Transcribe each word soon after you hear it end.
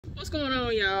What's going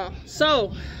on, y'all?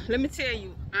 So let me tell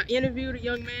you, I interviewed a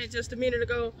young man just a minute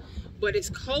ago, but it's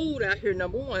cold out here,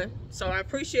 number one, so I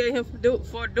appreciate him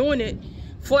for doing it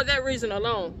for that reason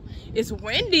alone. It's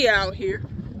windy out here,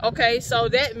 okay? So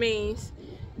that means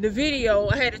the video,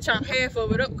 I had to chop half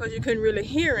of it up because you couldn't really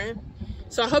hear him.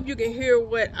 So I hope you can hear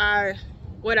what I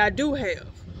do have.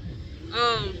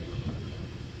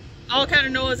 All kind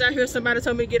of noise out here. Somebody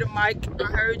told me to get a mic. I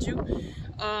heard you.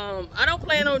 I don't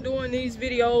plan on doing these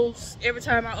videos every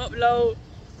time I upload.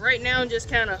 Right now I'm just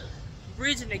kind of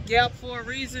bridging the gap for a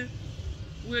reason.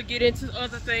 We'll get into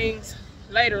other things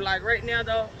later. Like right now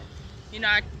though, you know,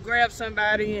 I grab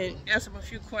somebody and ask them a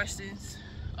few questions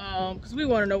because we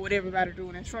want to know what everybody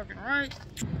doing in trucking, right?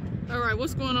 All right,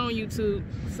 what's going on YouTube?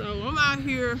 So I'm out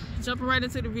here jumping right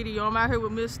into the video. I'm out here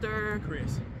with Mr.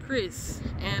 Chris,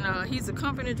 and he's a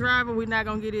company driver. We're not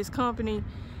gonna get his company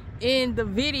in the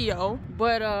video,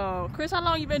 but Chris, how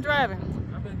long you been driving?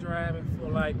 I've been driving for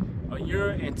like a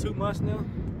year and 2 months now.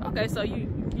 Okay, so you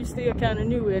still kind of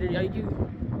new at it. Are you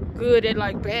good at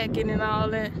like backing and all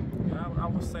that? Yeah, I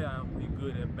would say I'm pretty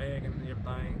good at backing and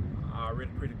everything. I'm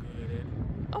already pretty good at it.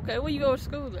 Okay, where you go to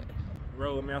school at?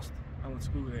 Roadmaster. I went to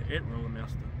school at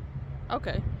Roadmaster.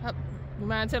 Okay, you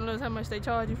mind telling us how much they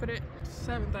charge you for that?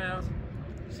 $7,000.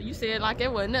 So you said like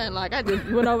it wasn't nothing. Like I just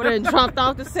went over there and dropped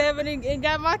off the 7 and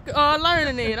got my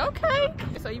learning in. Okay.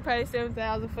 So you paid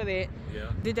 $7,000 for that.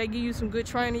 Yeah. Did they give you some good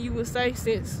training, you would say,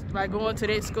 since like going to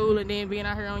that school and then being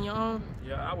out here on your own?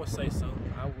 Yeah, I would say so.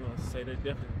 I would say they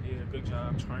definitely did a good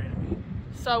job training me.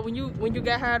 So when you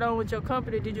got hired on with your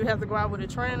company, did you have to go out with a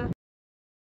trainer?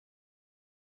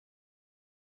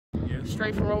 Yeah.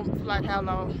 Straight from like how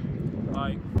long?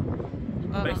 Like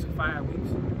basically 5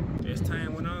 weeks. As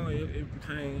time went on, it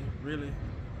became really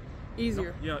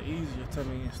easier. Yeah, easier to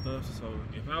me and stuff. So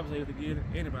if I was able to get it,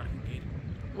 anybody can get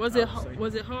it. Was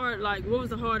it hard? Like, what was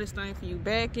the hardest thing for you?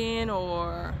 Backing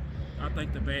or? I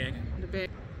think the backing. The back.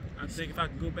 I think if I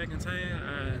could go back in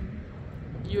time,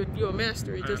 you're a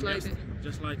master it just like that.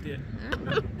 Just like that.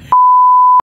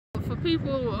 For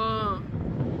people,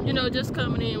 you know, just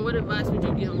coming in, what advice would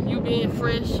you give them? You being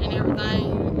fresh and everything,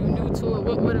 you new to it.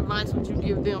 What advice would you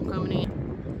give them coming in?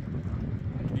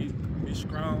 Be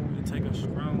strong. It take a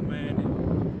strong man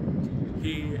and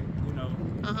head, you know.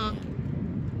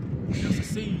 Just a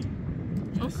seed.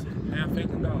 Just have faith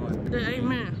in God.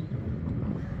 Amen.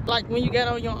 Like when you got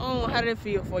on your own, how did it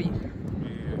feel for you?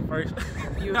 Man, first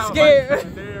you were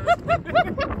scared.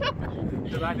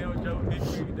 Because I never drove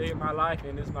this day in my life,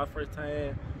 and this is my first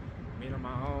time being on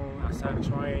my own. I started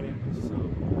training, so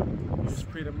it was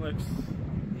pretty much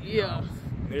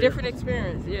different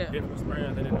experience. Different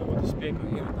experience. I didn't know what to expect or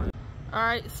anything. All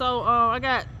right, so I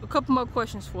got a couple more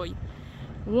questions for you.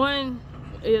 One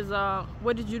is,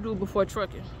 what did you do before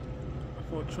trucking?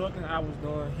 Before trucking, I was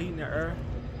doing heating and air,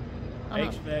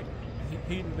 HVAC,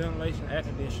 heating, ventilation, air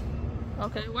conditioning.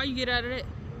 Okay, why you get out of that?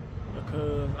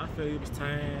 Because I feel it was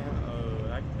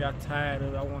time. I got tired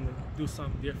of it. I wanted to do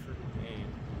something different, and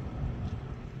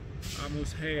I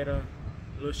almost had a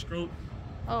little stroke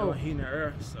doing heating and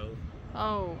air. So.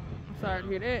 Oh, I'm sorry to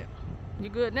hear that. You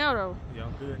good now though? Yeah,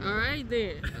 I'm good. All right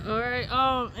then. All right.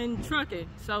 And trucking.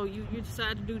 So you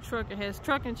decided to do trucking. Has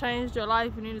trucking changed your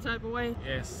life in any type of way?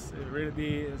 Yes, it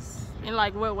really is. In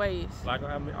like what ways? Like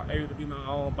I'm able to be my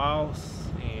own boss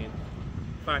and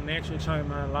financially change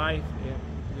my life, and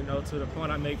you know, to the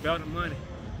point I make better money,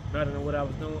 better than what I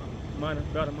was doing,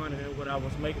 better money than what I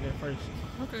was making at first.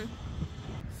 Okay.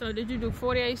 So did you do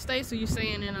 48 states, or you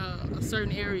saying in a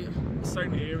certain area?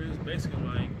 Certain areas, basically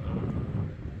like.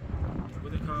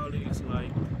 It's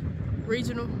like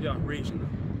regional. Yeah, regional.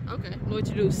 Okay. What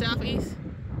you do? Southeast.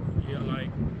 Yeah, like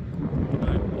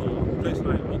places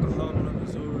like Oklahoma,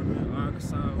 Missouri,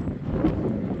 Arkansas,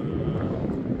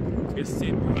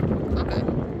 Mississippi. Okay.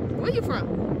 Where you from?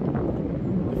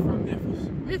 I'm from Memphis.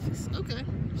 Memphis. Okay.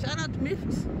 Shout out to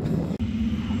Memphis.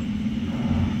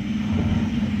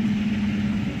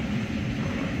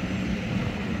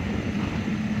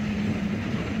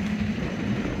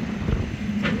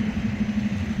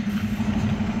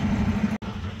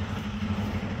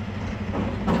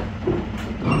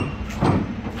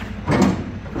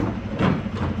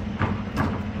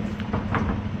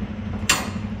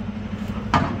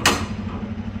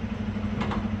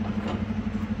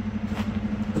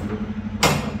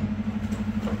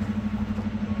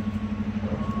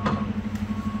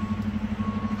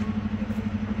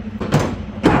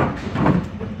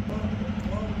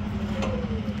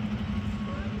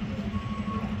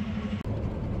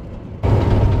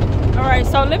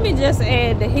 So let me just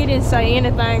add that he didn't say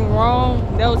anything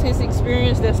wrong. That was his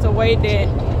experience. That's the way that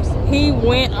he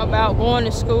went about going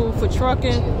to school for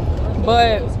trucking,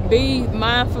 but be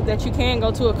mindful that you can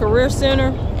go to a career center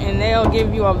and they'll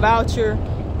give you a voucher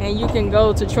and you can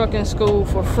go to trucking school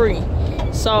for free.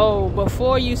 So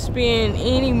before you spend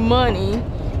any money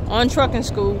on trucking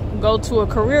school, go to a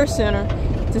career center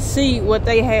to see what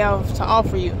they have to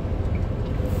offer you.